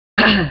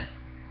Hey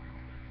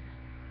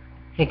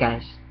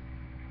guys,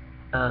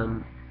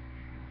 I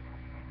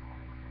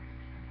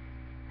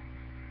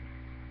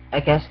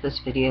guess this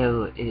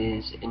video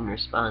is in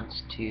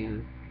response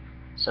to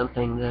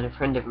something that a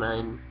friend of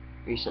mine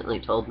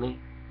recently told me.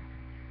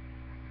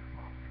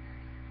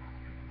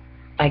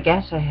 I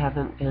guess I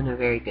haven't been a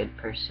very good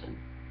person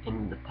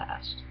in the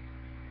past,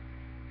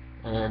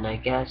 and I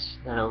guess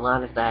that a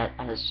lot of that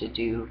has to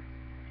do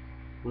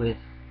with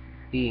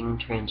being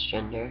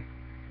transgender,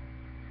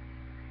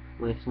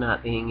 with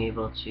not being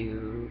able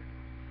to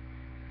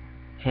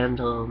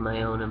handle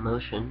my own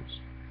emotions,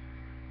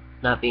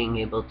 not being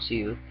able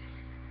to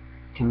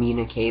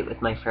communicate with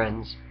my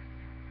friends,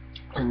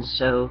 and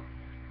so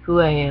who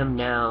I am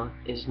now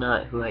is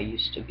not who I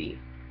used to be.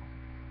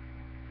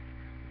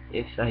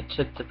 If I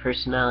took the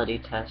personality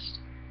test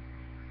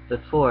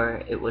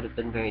before, it would have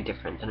been very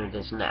different than it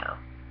is now.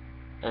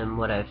 And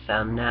what I've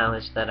found now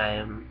is that I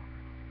am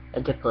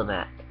a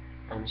diplomat.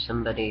 I'm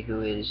somebody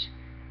who is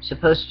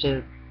supposed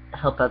to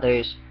help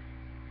others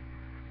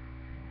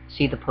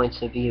see the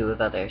points of view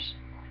of others.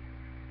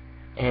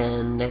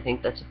 And I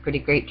think that's a pretty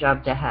great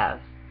job to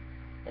have,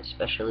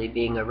 especially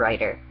being a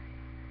writer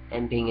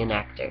and being an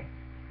actor.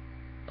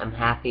 I'm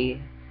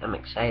happy, I'm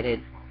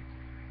excited.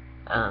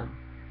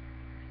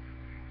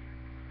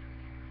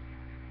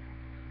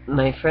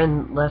 My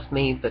friend left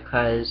me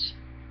because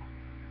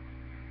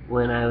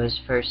when I was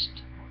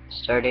first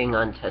starting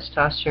on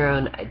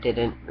testosterone, I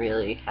didn't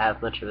really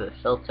have much of a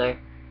filter,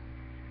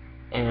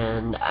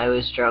 and I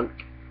was drunk,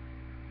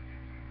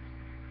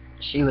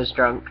 she was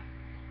drunk,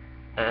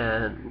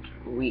 and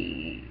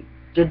we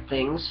did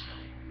things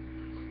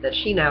that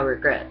she now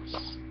regrets,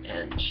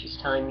 and she's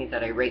telling me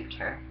that I raped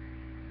her.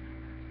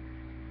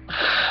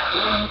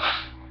 I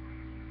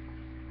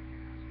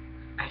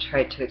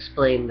tried to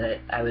explain that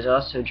I was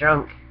also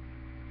drunk,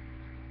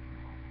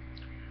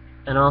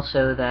 and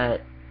also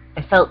that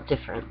I felt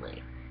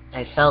differently.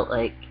 I felt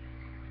like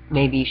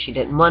maybe she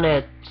didn't want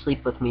to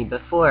sleep with me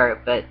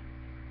before, but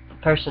the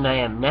person I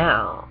am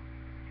now,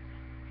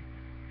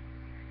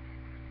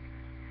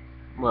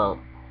 well,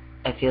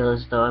 I feel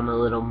as though I'm a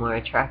little more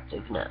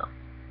attractive now.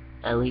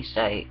 At least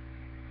I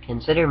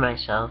consider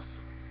myself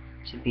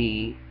to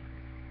be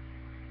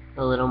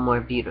a little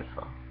more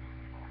beautiful.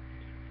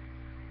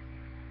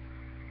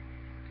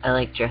 I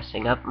like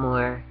dressing up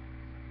more.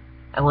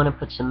 I want to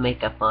put some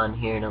makeup on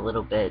here in a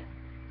little bit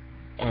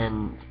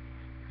and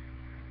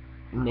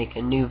make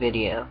a new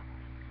video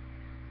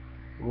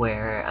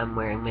where I'm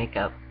wearing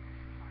makeup.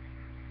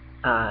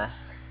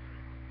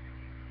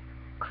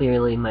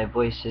 Clearly my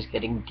voice is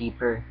getting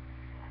deeper.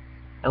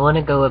 I want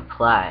to go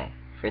apply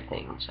for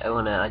things. I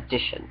want to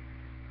audition.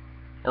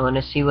 I want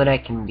to see what I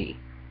can be.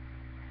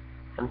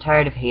 I'm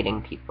tired of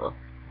hating people.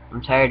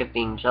 I'm tired of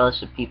being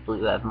jealous of people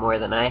who have more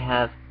than I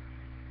have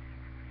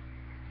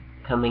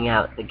coming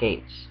out the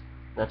gates.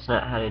 That's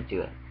not how to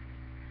do it.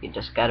 You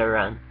just gotta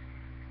run.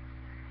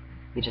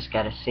 You just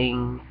gotta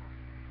sing.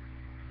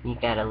 You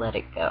gotta let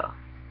it go.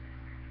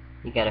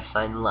 You gotta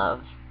find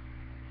love.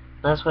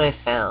 That's what I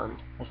found.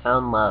 I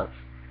found love.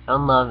 I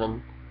found love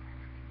in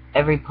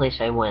every place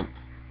I went.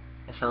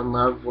 I found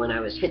love when I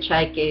was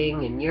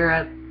hitchhiking in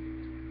Europe.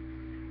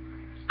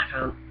 I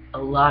found a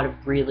lot of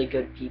really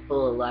good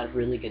people, a lot of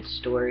really good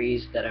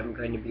stories that I'm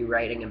going to be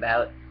writing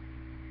about.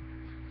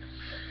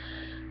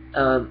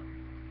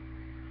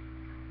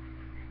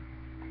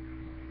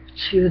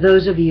 To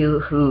those of you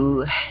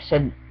who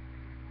said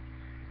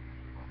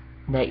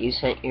that you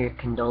sent your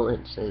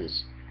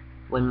condolences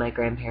when my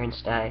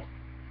grandparents died,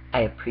 I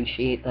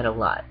appreciate that a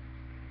lot,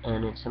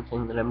 and it's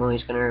something that I'm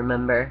always going to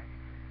remember,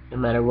 no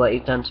matter what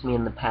you've done to me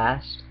in the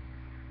past.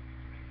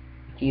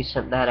 If you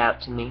sent that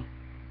out to me,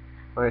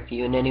 or if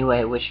you in any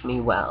way wish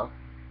me well,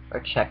 or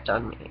checked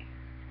on me,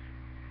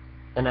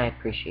 then I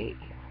appreciate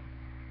you.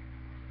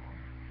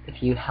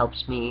 If you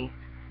helped me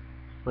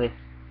with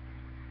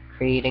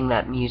creating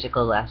that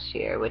musical last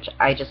year, which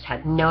I just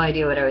had no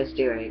idea what I was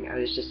doing. I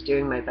was just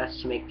doing my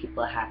best to make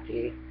people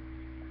happy.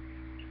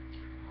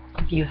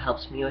 If you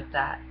helped me with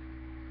that,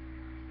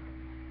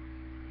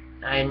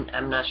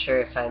 I'm not sure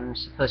if I'm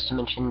supposed to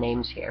mention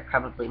names here,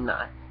 probably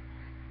not.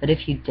 But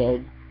if you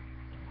did,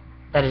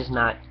 that is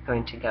not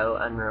going to go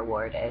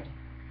unrewarded.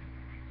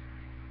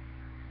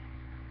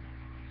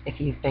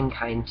 If you've been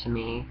kind to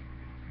me,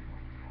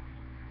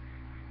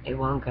 it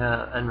won't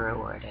go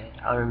unrewarded.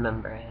 I'll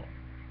remember it.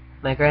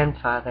 My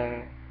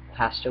grandfather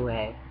passed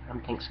away on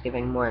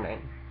Thanksgiving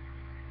morning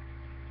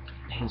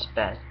in his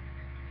bed,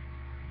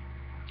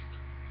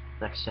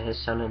 next to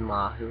his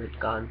son-in-law, who had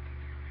gone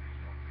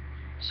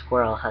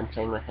squirrel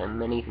hunting with him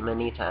many,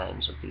 many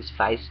times with these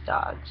feist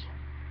dogs.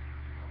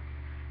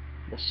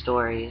 The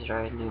stories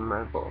are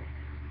innumerable.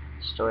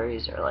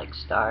 Stories are like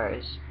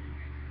stars.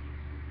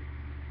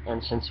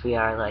 And since we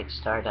are like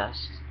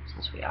stardust,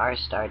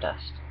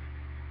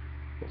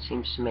 it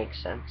seems to make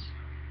sense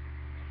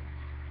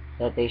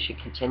that they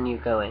should continue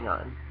going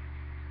on.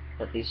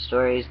 That these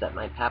stories that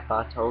my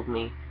papa told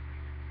me,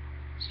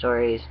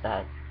 stories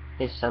that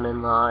his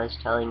son-in-law is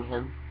telling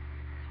him,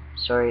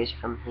 stories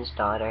from his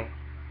daughter,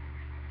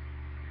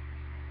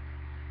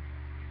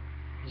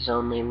 his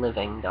only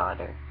living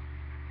daughter.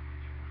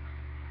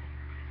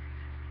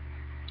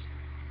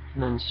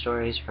 And then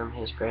stories from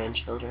his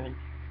grandchildren,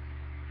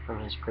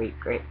 from his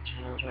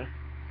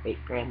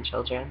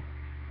great-grandchildren.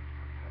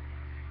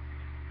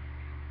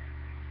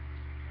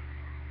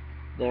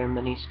 There are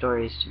many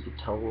stories to be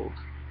told.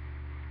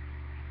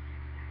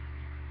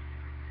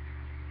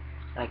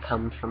 I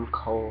come from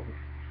coal.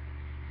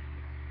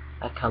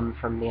 I come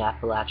from the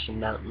Appalachian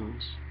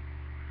Mountains.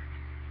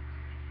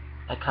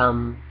 I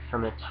come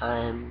from a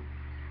time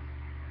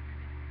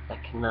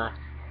that cannot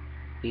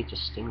be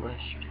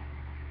distinguished.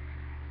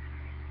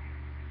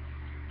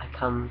 I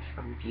come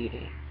from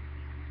beauty.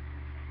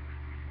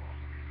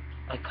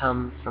 I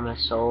come from a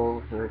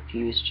soul who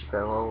refused to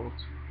grow old.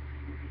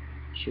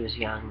 She was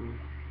young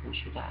when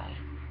she died,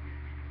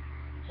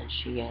 and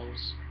she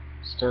is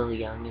still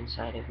young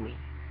inside of me.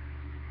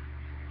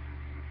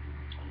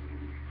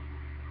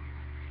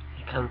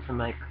 I come from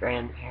my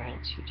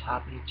grandparents who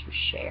taught me to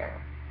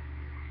share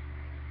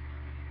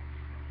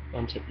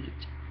and to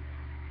eat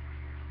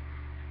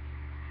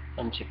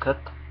and to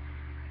cook.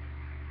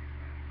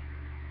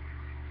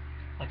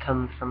 I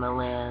come from a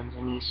land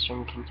in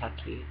eastern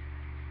Kentucky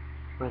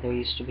where there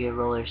used to be a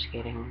roller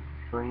skating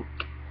rink.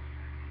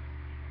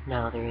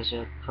 Now there is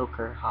a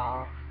poker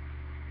hall,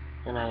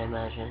 and I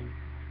imagine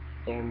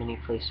there are many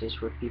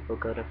places where people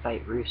go to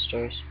fight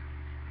roosters.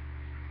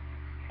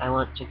 I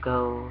want to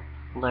go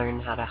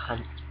learn how to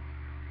hunt.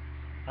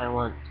 I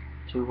want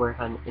to work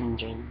on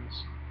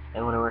engines.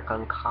 I want to work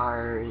on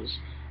cars.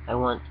 I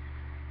want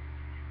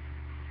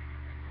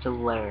to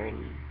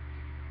learn.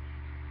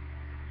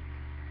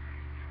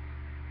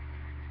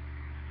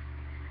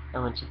 I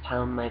want to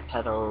pound my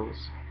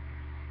pedals.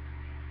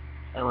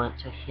 I want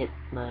to hit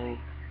my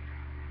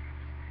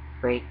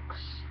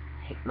brakes,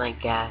 hit my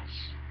gas,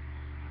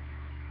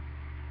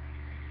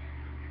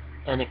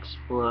 and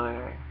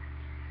explore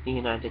the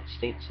United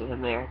States of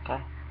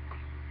America.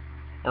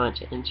 I want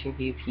to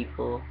interview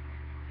people.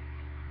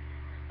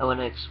 I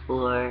want to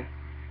explore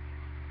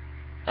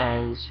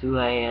as who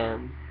I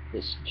am,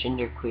 this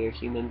genderqueer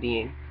human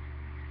being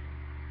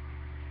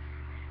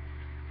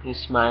who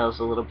smiles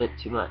a little bit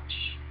too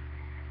much,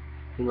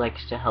 who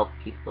likes to help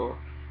people,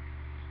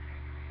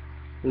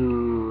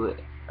 who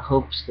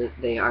hopes that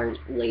they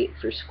aren't late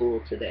for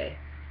school today.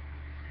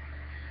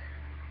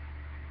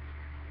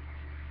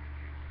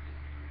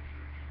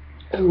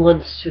 Who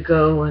wants to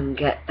go and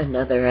get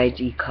another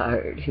ID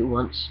card, who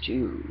wants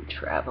to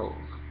travel.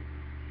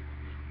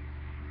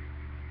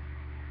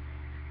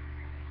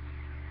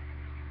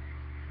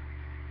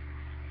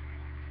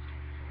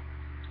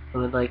 I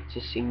would like to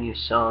sing you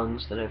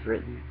songs that I've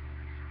written.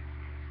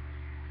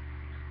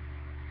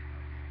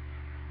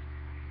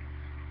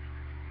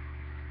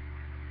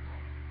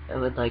 I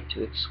would like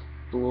to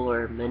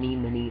explore many,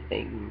 many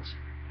things.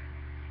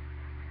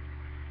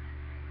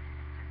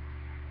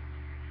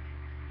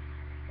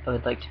 I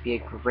would like to be a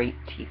great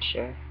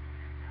teacher.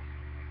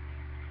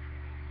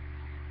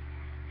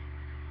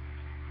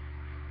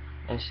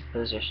 I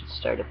suppose I should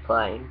start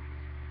applying.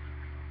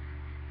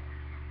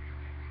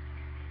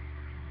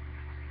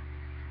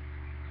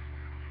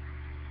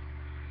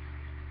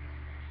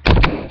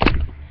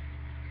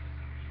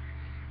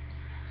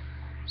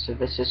 So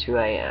this is who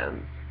I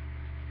am.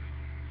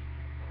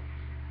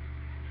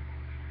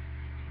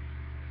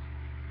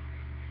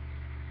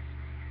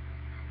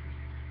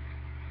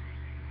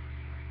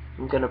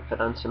 I'm gonna put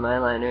on some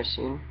eyeliner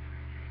soon.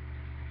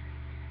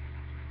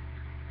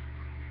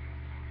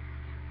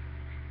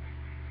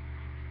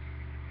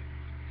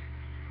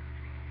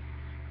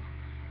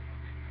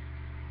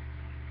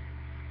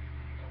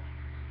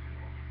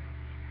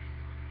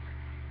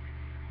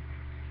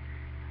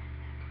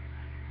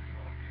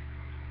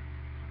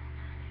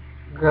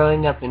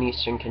 Growing up in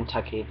eastern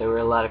Kentucky, there were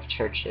a lot of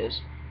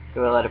churches.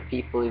 There were a lot of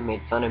people who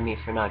made fun of me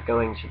for not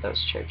going to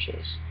those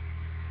churches.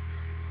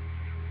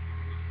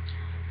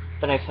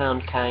 But I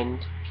found kind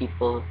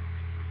people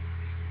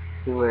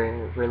who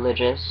were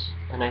religious,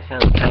 and I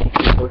found kind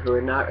people who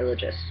were not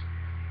religious.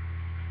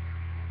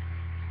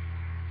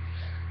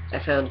 I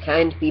found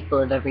kind people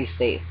of every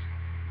faith.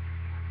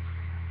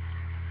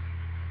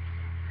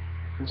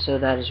 And so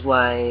that is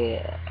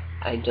why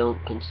I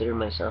don't consider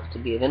myself to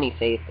be of any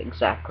faith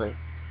exactly.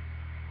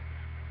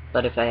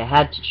 But if I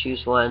had to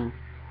choose one,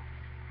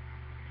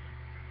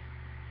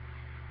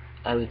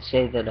 I would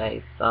say that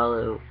I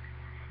follow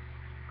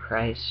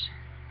Christ,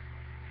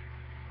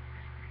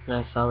 and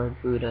I follow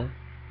Buddha.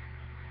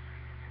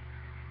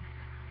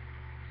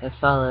 I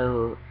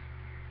follow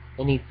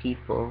any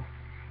people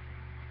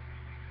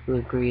who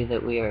agree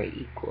that we are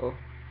equal.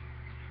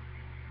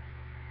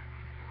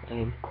 I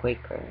am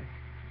Quaker.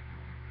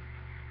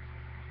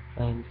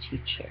 I am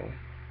teacher.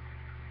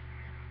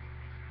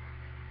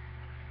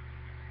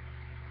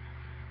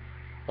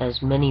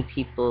 As many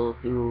people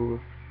who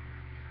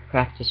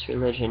practice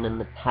religion in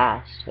the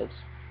past have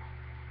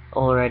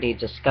already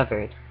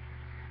discovered,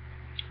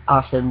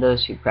 often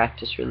those who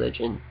practice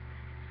religion,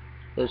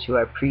 those who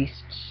are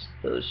priests,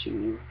 those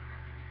who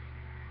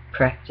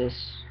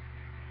practice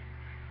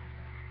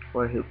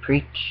or who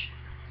preach,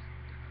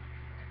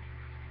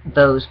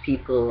 those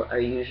people are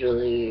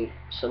usually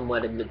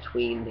somewhat in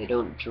between. They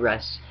don't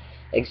dress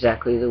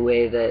exactly the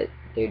way that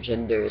their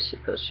gender is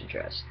supposed to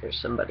dress. There's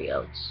somebody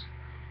else.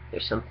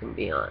 There's something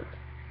beyond.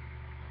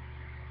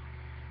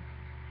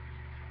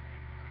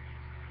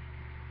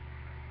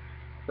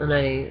 And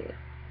I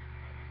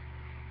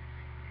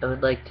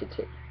would like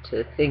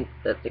to think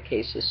that the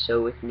case is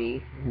so with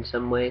me in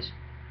some ways.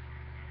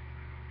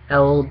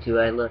 How old do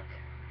I look?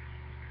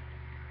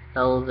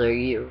 How old are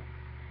you?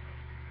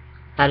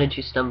 How did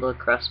you stumble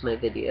across my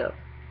video?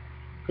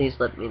 Please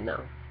let me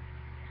know.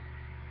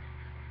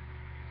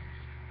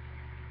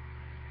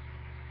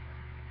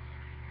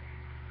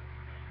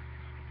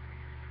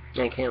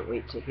 I can't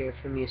wait to hear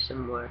from you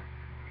some more.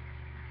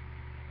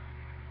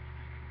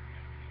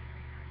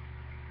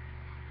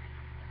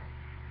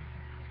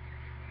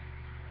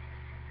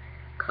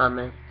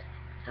 Comment,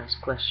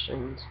 ask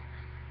questions,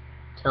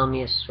 tell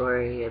me a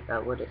story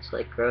about what it's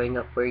like growing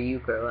up where you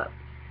grow up.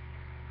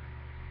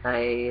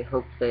 I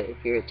hope that if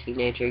you're a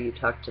teenager, you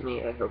talk to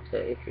me. I hope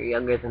that if you're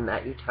younger than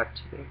that, you talk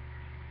to me.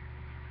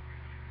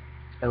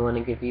 I want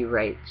to give you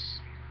rights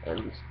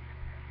and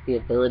the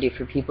ability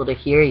for people to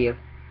hear you,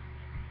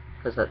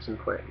 because that's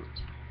important.